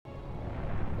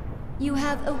You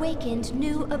have awakened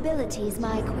new abilities,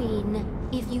 my queen.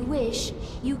 If you wish,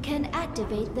 you can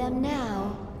activate them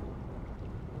now.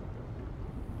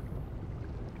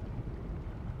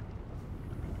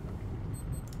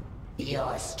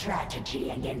 Your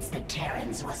strategy against the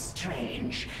Terrans was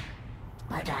strange,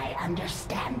 but I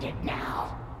understand it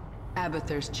now.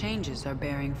 Abathur's changes are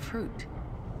bearing fruit.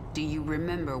 Do you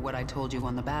remember what I told you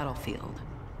on the battlefield?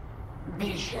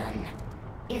 Vision.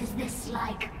 Is this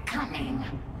like cunning?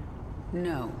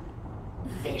 No.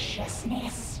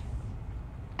 Viciousness?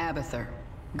 Abathur,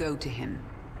 go to him.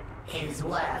 His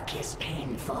work is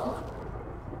painful.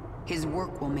 His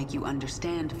work will make you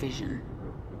understand vision.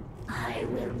 I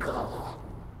will go.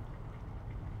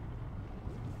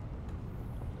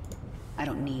 I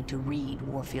don't need to read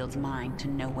Warfield's mind to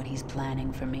know what he's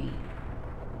planning for me.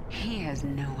 He has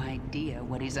no idea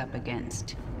what he's up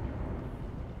against.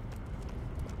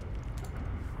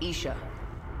 Isha,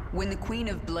 when the Queen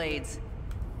of Blades...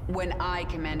 when I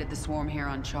commanded the swarm here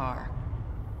on Char,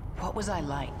 what was I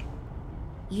like?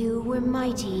 You were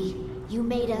mighty. You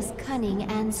made us cunning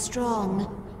and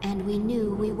strong. And we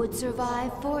knew we would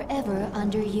survive forever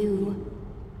under you.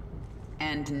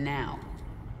 And now?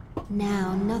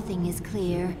 Now nothing is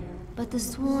clear, but the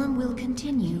swarm will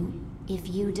continue.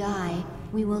 If you die,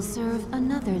 we will serve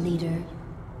another leader.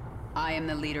 I am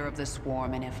the leader of the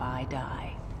swarm, and if I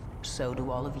die, so do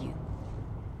all of you.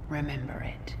 Remember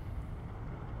it.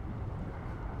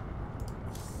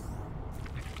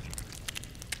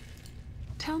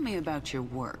 Tell me about your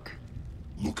work.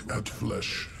 Look at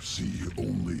flesh, see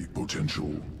only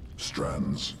potential.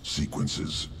 Strands,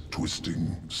 sequences,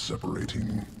 twisting,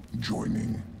 separating,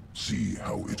 joining. See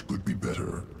how it could be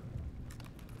better.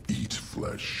 Eat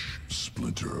flesh,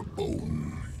 splinter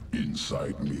bone.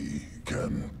 Inside me,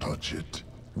 can touch it,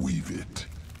 weave it,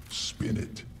 spin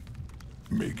it,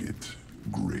 make it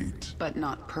great. But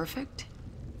not perfect?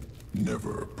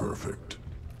 Never perfect.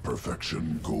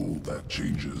 Perfection goal that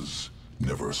changes,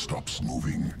 never stops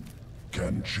moving.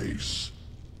 Can chase,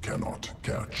 cannot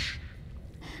catch.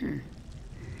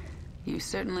 You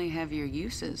certainly have your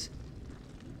uses.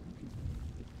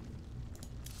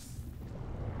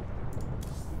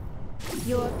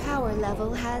 Your power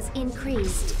level has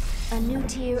increased. A new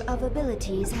tier of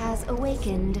abilities has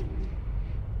awakened.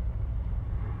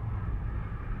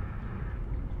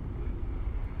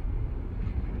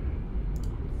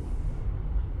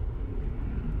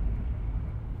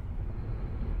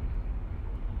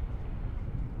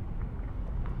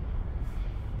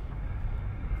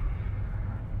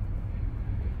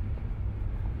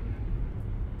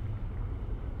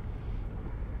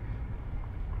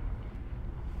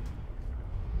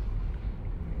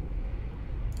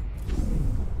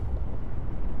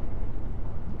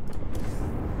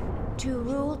 To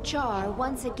rule Char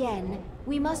once again,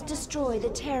 we must destroy the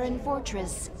Terran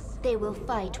fortress. They will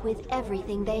fight with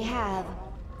everything they have.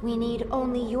 We need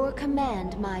only your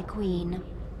command, my queen.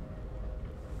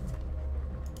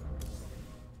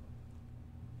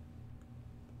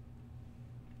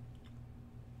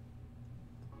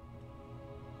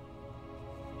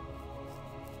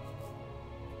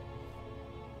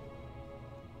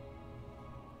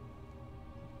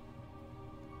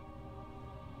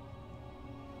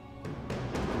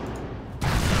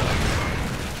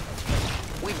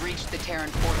 We've reached the Terran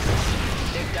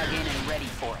fortress. They're dug in and ready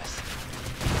for us.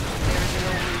 There is no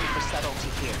room for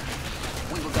subtlety here.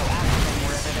 We will go after them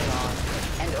wherever they are,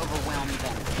 and overwhelm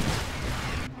them.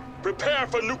 Prepare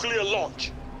for nuclear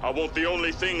launch. I want the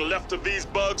only thing left of these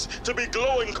bugs to be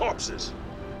glowing corpses.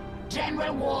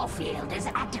 General Warfield is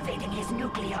activating his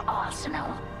nuclear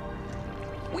arsenal.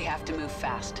 We have to move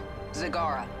fast.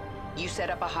 Zagara, you set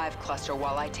up a hive cluster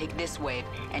while I take this wave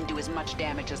and do as much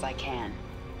damage as I can.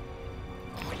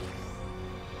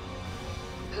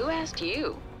 Who asked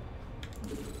you?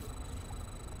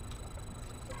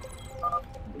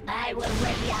 I will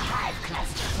ready a hive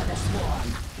cluster for the swarm,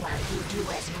 while you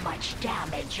do as much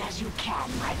damage as you can,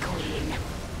 my queen.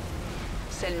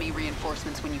 Send me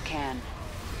reinforcements when you can.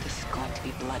 This is going to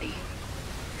be bloody.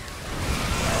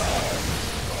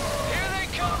 Here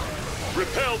they come!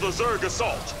 Repel the Zerg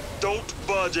assault. Don't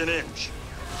budge an inch.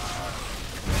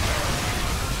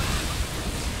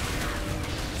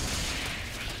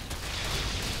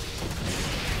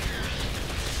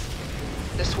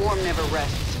 The swarm never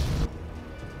rests.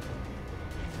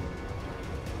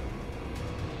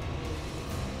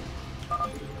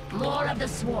 More of the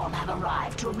swarm have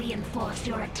arrived to reinforce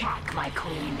your attack, my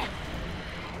queen.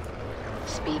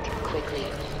 Speak quickly.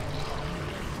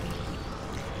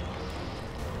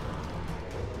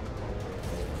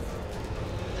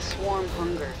 The swarm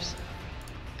hungers.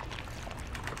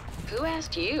 Who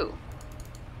asked you?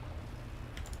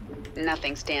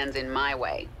 Nothing stands in my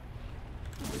way.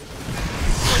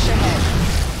 Push ahead.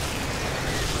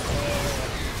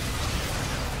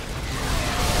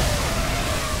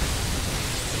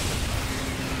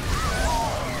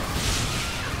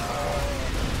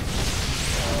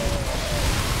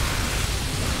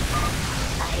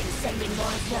 I am sending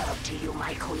more Zerg to you,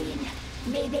 my queen.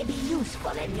 May they be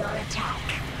useful in your attack.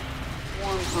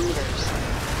 Warm hungers.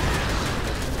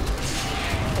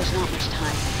 There's not much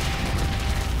time.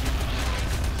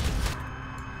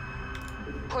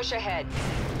 Push ahead.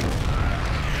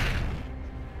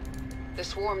 The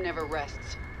swarm never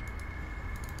rests.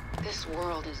 This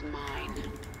world is mine.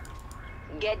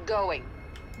 Get going.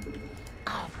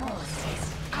 Our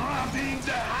forces. Grabbing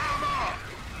the hammer!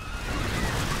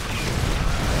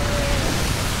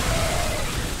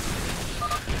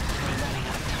 I'm running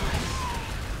out of time.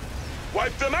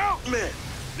 Wipe them out, men!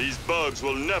 These bugs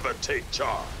will never take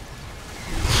charge.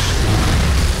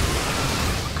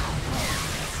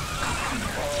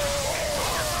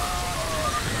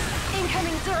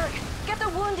 Incoming Zerg! Get the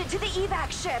wounded to the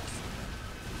evac ships!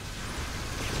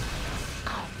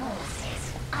 Our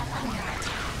forces are under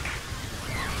attack.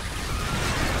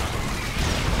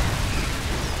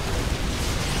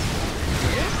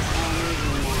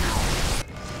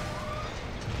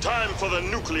 Time for the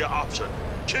nuclear option.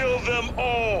 Kill them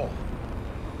all!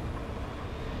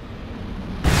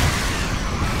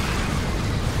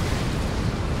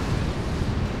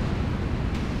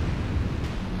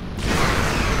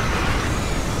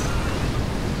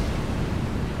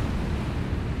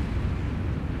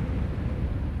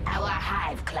 Our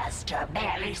hive cluster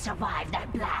barely survived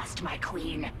that blast, my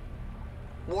queen.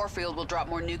 Warfield will drop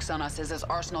more nukes on us as his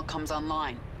arsenal comes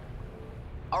online.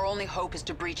 Our only hope is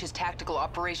to breach his tactical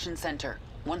operations center.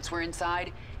 Once we're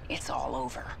inside, it's all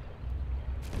over.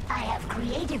 I have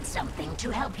created something to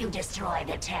help you destroy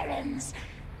the Terrans.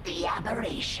 The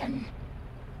aberration.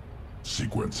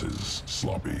 Sequences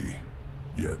sloppy,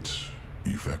 yet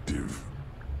effective.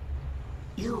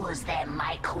 Use them,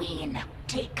 my queen.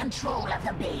 Take control of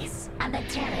the base, and the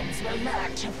Terrans will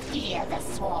learn to fear the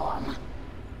swarm.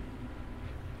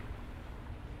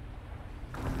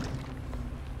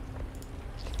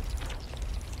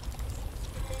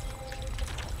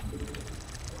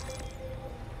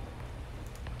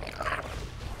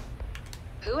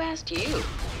 Who asked you?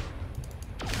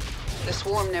 The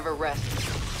swarm never rests.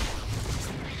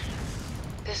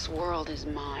 This world is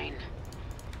mine.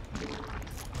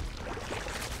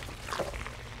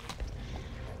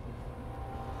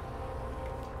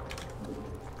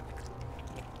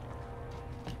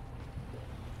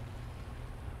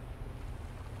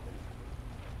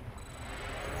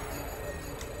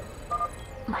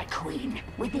 My queen,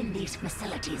 within these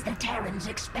facilities, the Terrans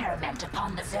experiment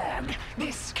upon the Zerg.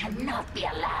 This cannot be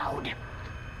allowed.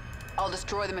 I'll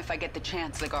destroy them if I get the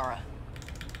chance, Zagara.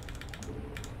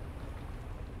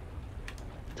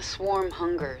 The swarm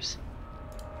hungers.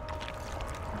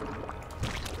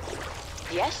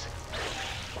 Yes?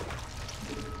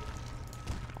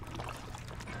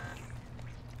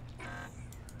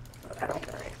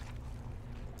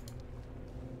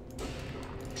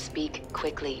 Speak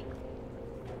quickly.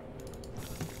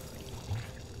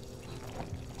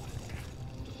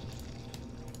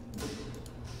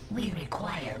 We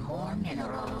require more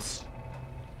minerals.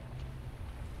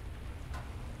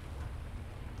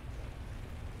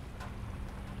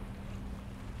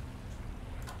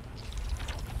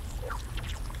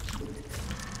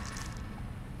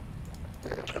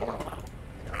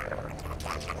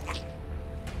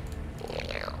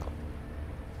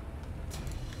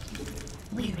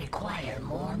 We require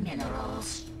more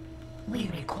minerals. We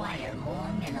require more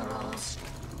minerals.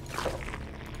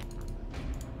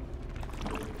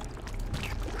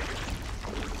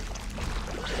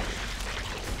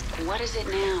 What is it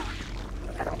now?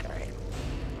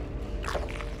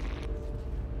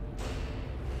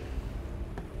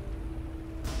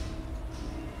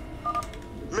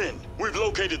 Men, we've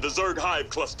located the Zerg hive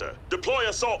cluster. Deploy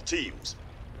assault teams.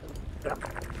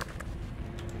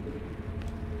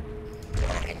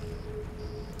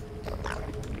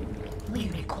 We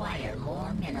require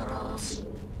more minerals.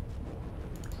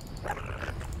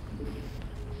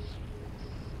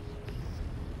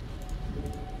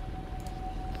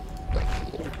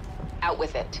 Out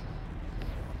with it.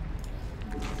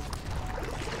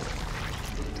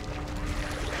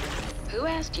 Who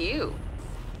asked you?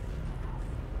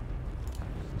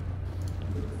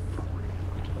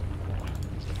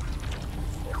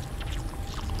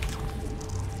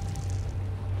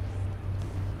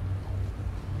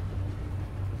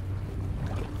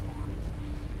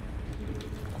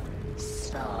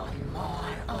 Spawn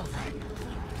more of them.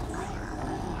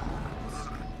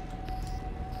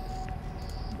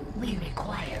 We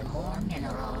require more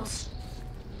minerals.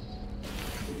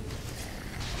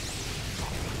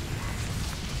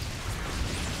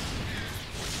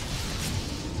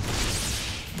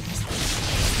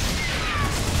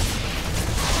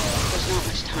 There's not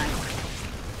much time.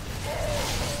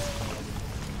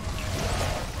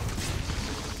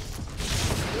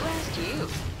 Who asked you?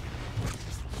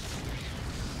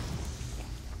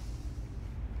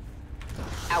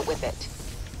 Out with it.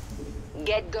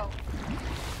 Get go.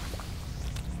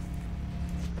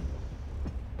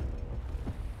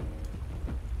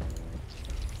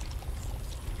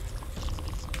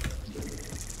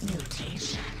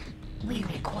 Mutation. We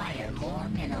require more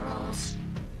minerals.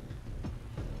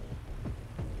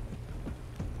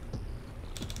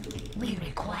 We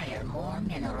require more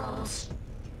minerals.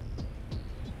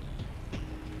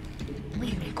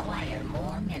 We require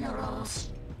more minerals.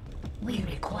 We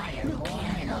require more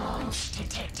minerals.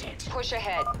 Detected. Push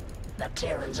ahead. The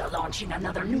Terrans are launching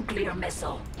another nuclear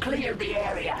missile. Clear the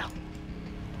area.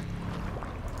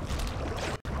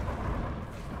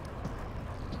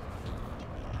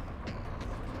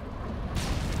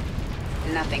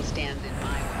 Nothing stands in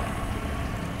my way.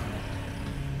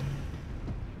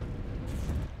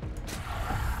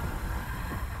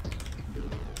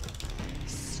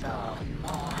 Some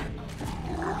more.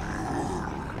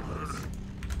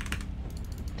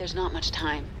 There's not much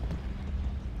time.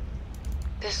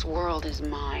 This world is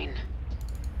mine.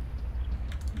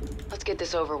 Let's get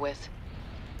this over with.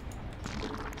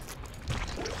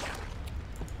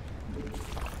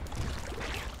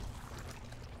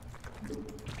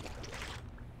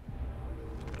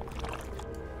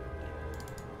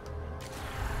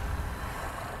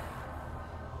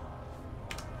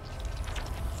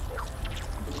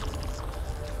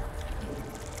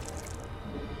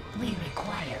 We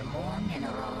require more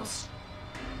minerals.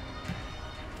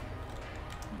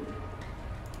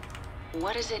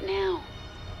 What is it now?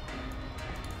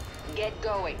 Get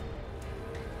going.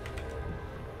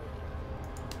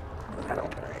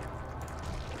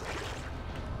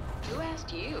 Who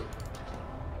asked you?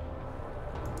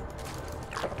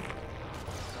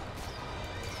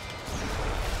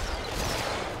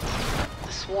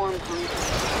 The swarm hungry.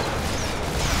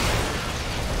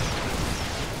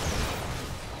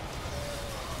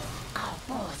 Our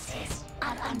forces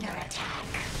are under attack.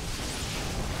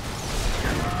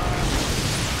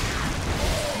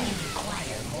 We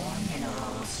require more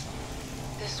minerals.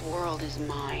 This world is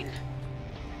mine.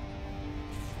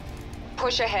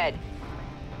 Push ahead.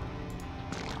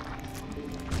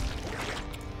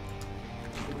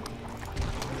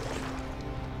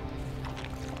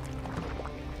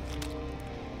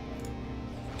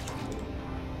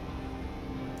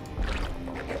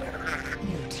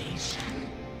 Mutation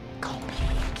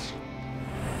complete.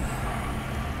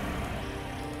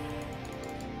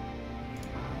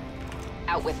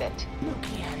 Out with it.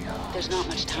 Nuclear launch. There's not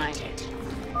much time. Detected.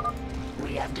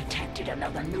 We have detected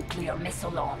another nuclear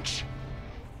missile launch.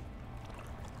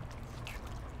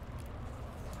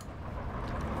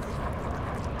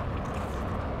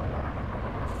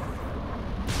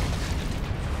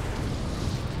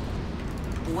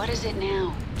 What is it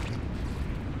now?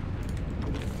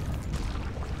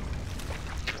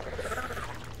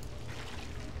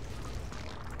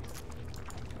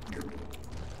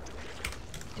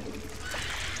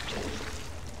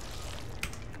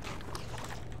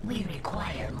 We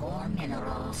require more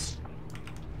minerals.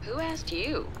 Who asked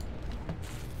you?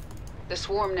 The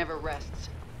swarm never rests.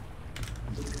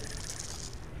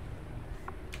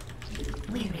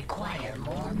 We require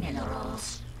more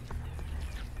minerals.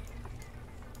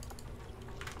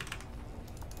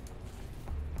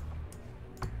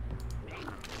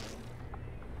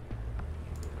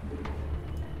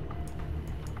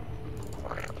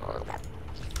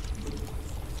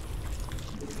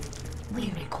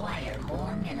 We require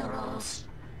more minerals.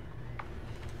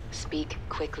 Speak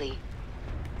quickly.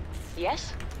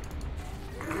 Yes?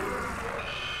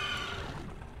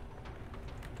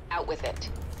 Out with it.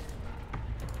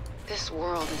 This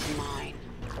world is mine.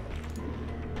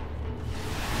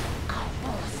 Our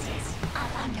forces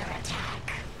are under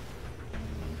attack.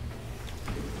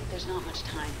 There's not much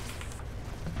time.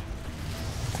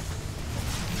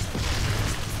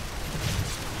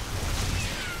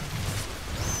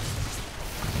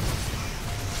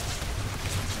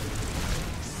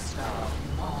 Some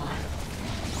more.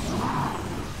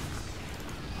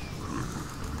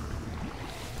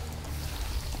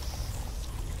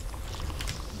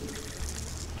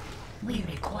 We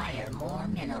require more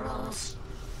minerals.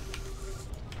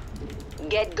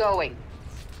 Get going.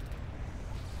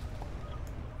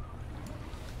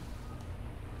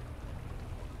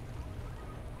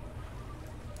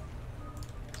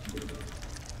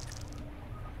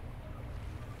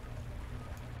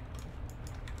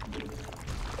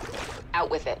 Out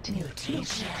with it.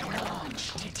 Mutation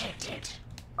launch detected.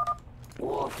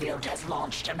 Warfield has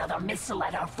launched another missile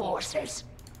at our forces.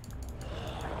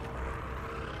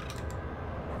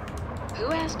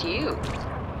 Who asked you?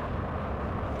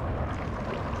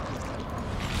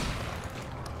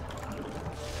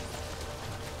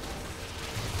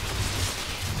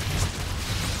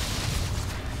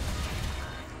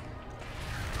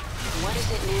 What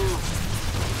is it now?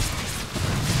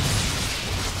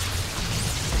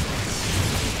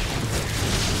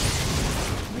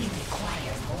 We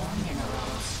require more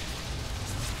minerals.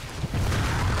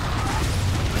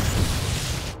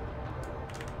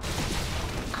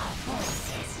 Our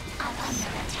forces are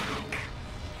under attack.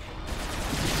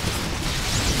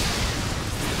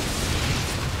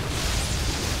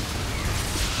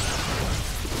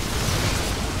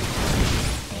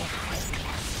 The high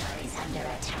cluster is under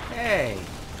attack. Hey!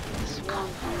 Swarm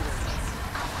hunters.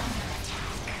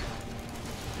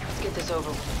 Let's get this over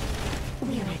with.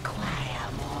 We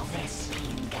require more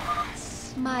Vespine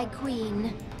gas. My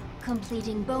queen,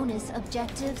 completing bonus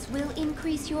objectives will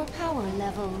increase your power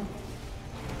level.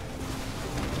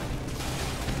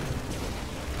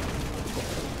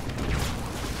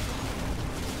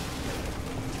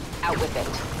 Out with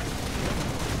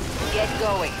it. Get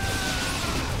going.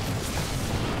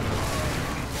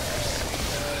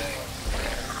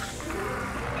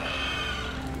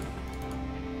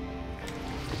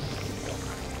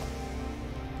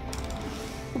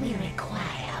 We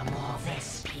require more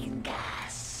Vespine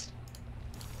gas.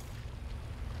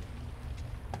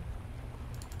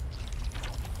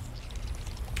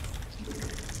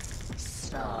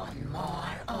 Spawn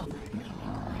more open.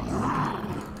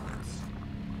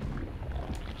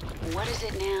 What is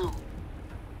it now?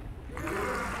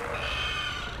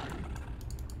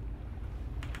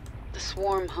 The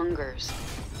swarm hungers.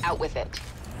 Out with it.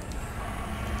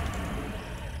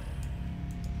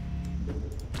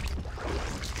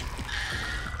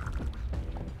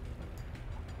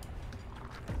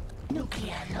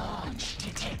 Nuclear launch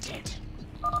detected.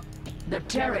 The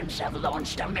Terrans have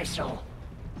launched a missile.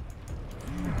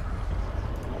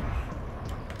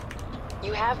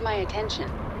 You have my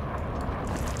attention.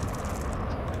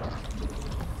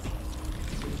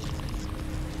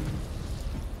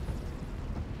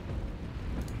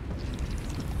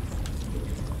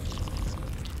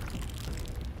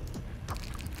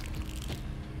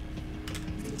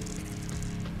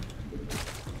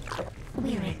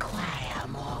 We require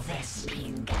more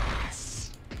Vespine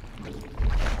gas.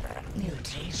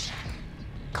 Mutation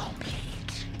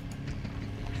complete.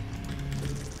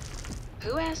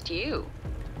 Who asked you?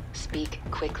 Speak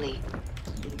quickly.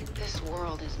 This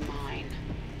world is mine.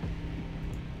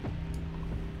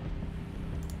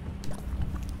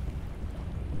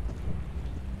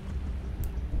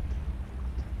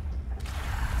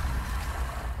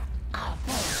 Our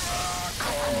forces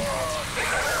are under attack.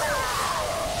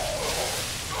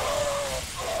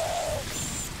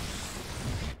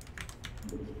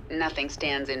 Nothing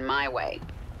stands in my way.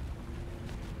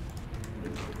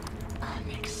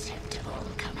 Unacceptable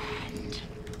command.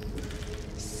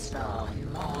 Spawn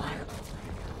more.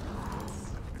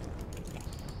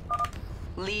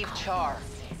 Leave Char.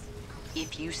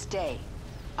 If you stay,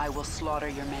 I will slaughter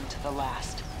your men to the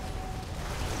last.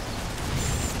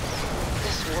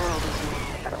 This world is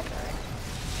mine.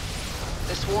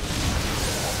 This war.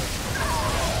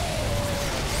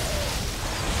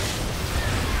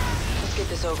 Let's get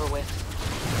this over with.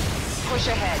 Push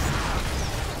ahead.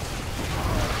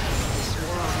 This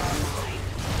world is mine.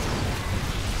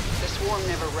 The swarm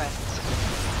never rests.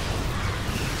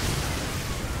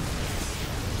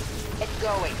 Get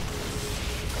going.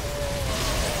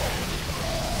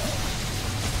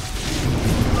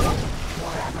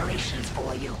 More aberrations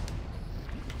for you.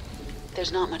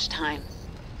 There's not much time.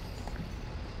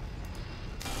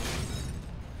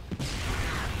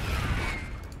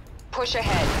 Push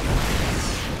ahead.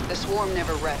 The swarm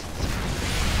never rests.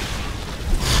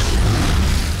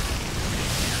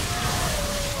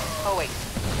 Oh wait.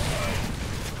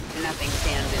 Nothing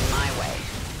stands in my way.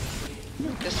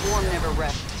 The swarm never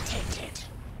rests. Detected.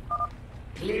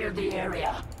 Clear the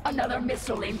area. Another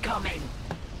missile incoming.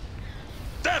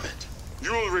 Damn it!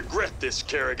 You'll regret this,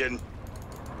 Kerrigan.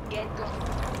 Get going.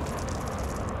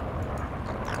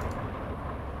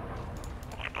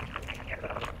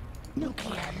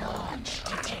 Nuclear launch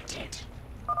detected.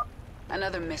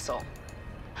 Another missile.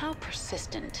 How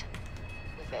persistent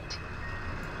with it.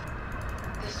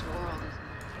 This world is...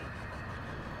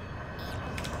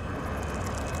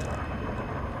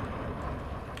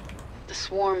 The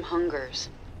swarm hungers.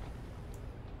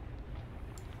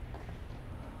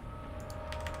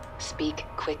 Speak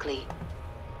quickly.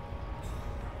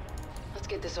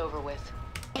 get this over with.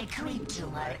 A creep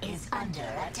tumor is under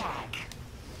attack.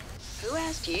 Who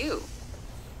asked you?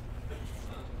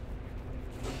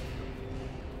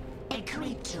 A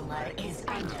creep tumor is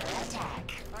under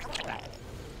attack.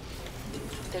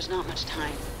 There's not much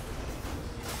time.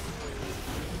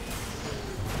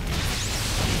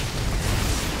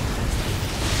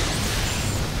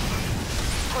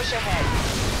 Push ahead.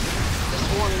 The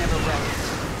swarm never rests.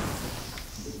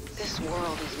 This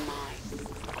world is mine.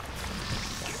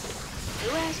 Who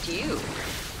asked you?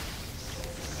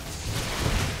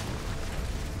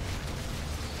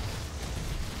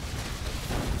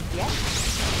 Yes?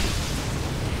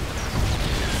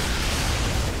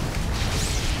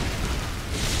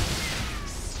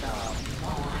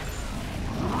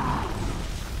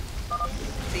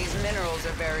 These minerals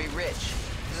are very rich.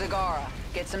 Zagara,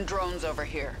 get some drones over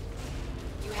here.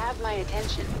 You have my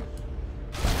attention.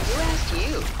 Who asked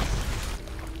you?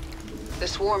 The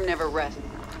swarm never rests.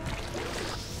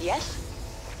 Yes?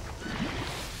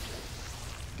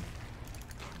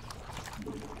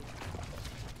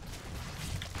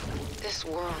 This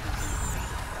world is mine.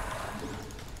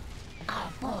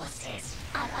 Our forces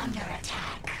are under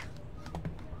attack.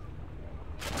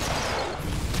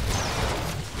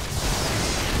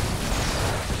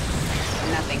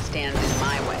 Nothing stands in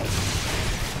my way.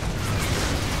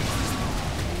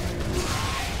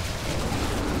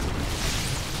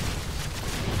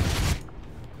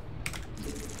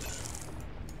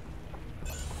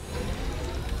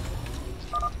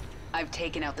 I've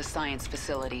taken out the science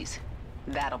facilities.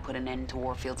 That'll put an end to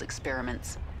Warfield's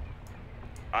experiments.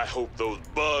 I hope those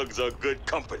bugs are good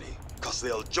company, 'cause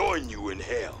they'll join you in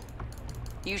hell.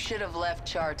 You should have left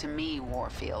Char to me,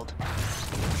 Warfield.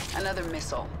 Another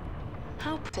missile.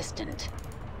 How persistent.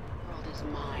 The world is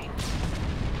mine.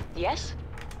 Yes?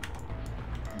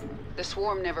 The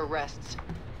swarm never rests.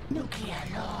 Nuclear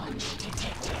launch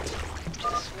detected.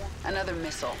 Another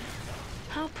missile.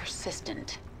 How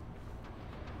persistent.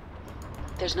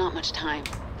 There's not much time.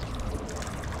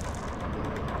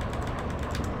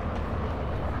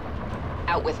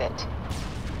 Out with it.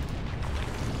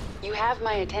 You have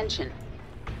my attention.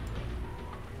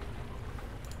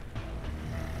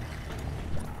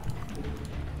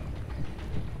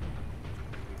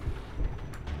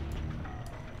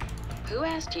 Who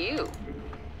asked you?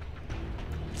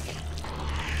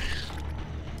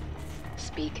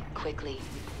 Speak quickly.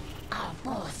 Our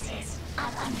forces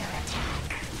are under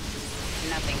attack.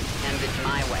 Nothing stands in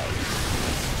my way.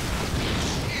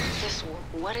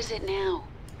 What is it now?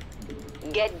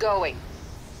 Get going.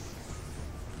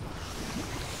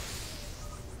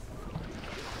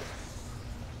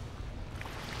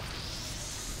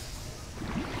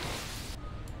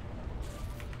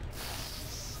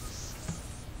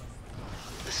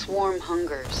 The swarm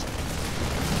hungers.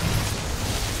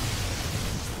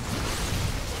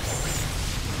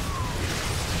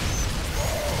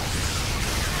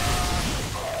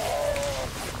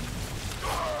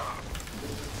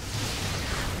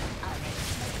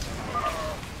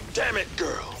 Damn it,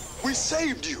 girl! We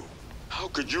saved you! How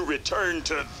could you return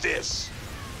to this?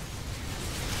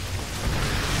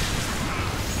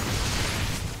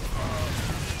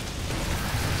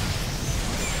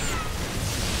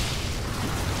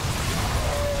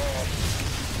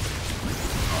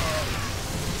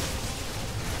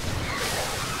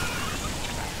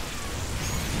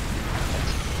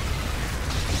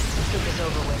 Get this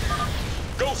over with.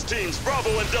 Ghost teams Bravo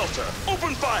and Delta,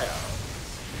 open fire!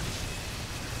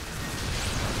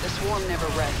 The swarm never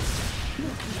rests.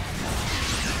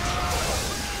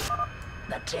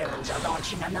 The Terrans are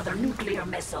launching another nuclear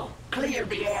missile. Clear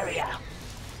the area.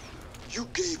 You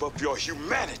gave up your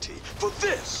humanity for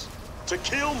this? To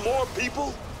kill more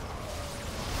people?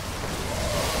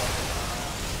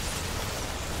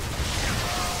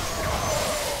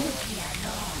 Nuclear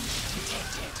launch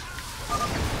detected.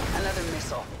 Another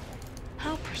missile.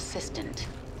 How persistent.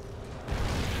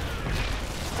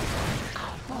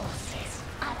 Our forces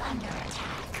are under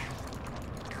attack.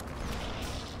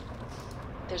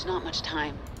 There's not much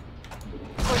time.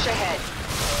 Push ahead.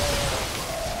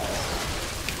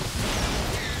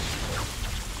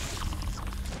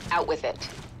 Out with it.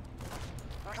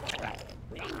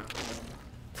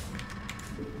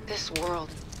 This world.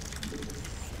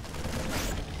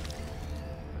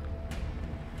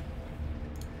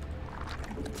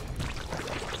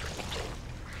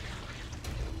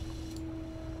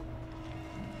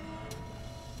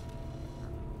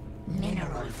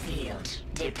 Mineral field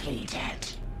depleted.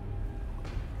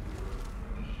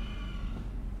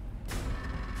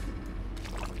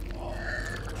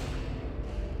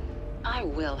 I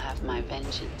will have my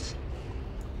vengeance.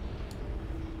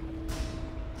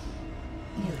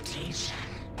 Mutation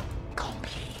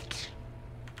complete.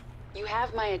 You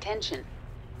have my attention.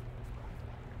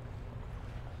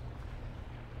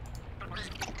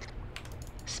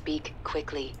 Speak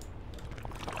quickly.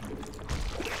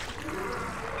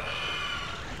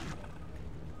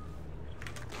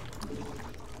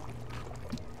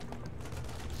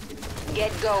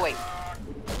 Get going.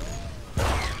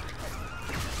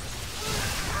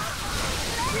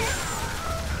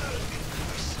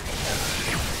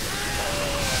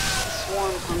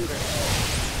 Swarm hunger.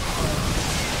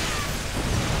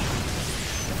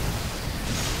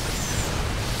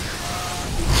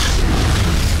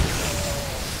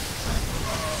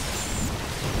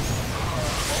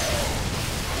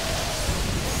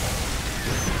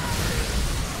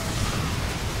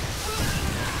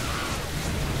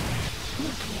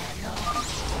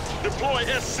 Deploy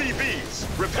SCVs.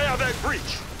 Repair that breach.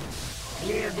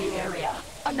 Clear the area.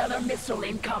 Another missile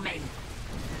incoming.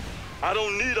 I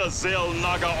don't need a Zell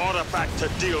Naga artifact to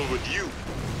deal with you.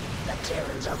 The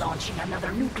Terrans are launching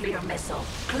another nuclear missile.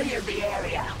 Clear the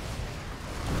area.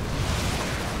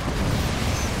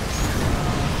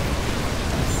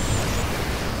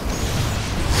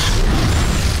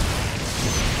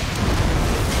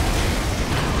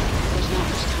 There's not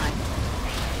much time.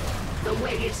 The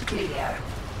way is clear.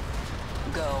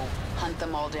 Go, hunt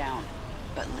them all down,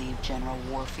 but leave General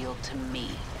Warfield to me.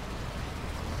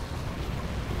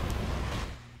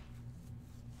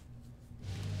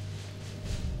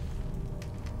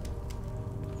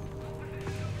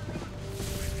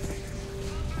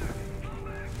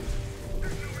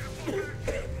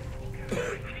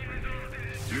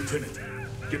 Lieutenant,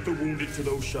 get the wounded to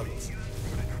those shuttles.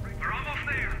 We're almost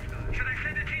there. Should I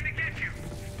send a team to get you?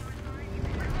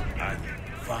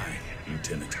 Fine,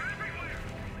 Lieutenant.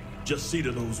 Just see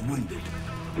to those wounded.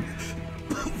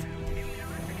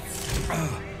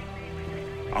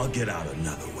 I'll get out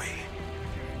another way.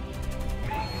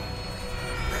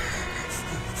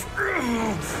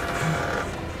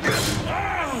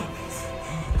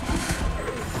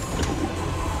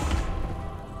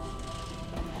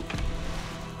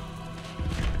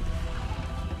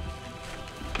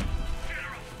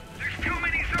 There's too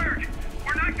many Zerg.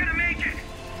 We're not gonna make it.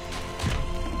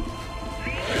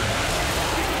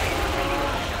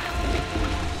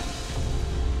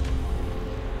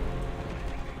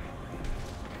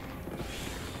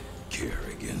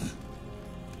 Kerrigan,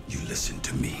 you listen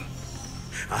to me.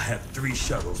 I have 3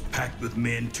 shuttles packed with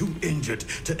men too injured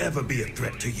to ever be a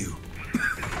threat to you.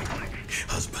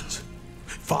 Husbands,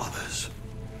 fathers,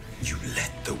 you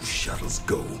let those shuttles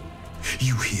go.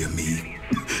 You hear me?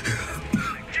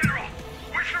 General,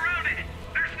 we're surrounded.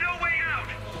 There's no way out.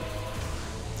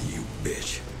 You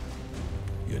bitch.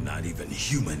 You're not even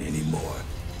human anymore.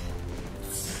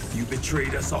 You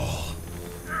betrayed us all.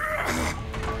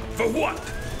 For what?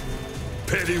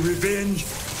 Petty revenge?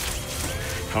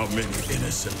 How many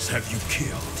innocents have you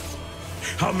killed?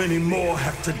 How many more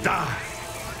have to die?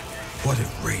 What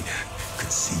if Raynor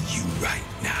could see you right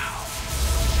now?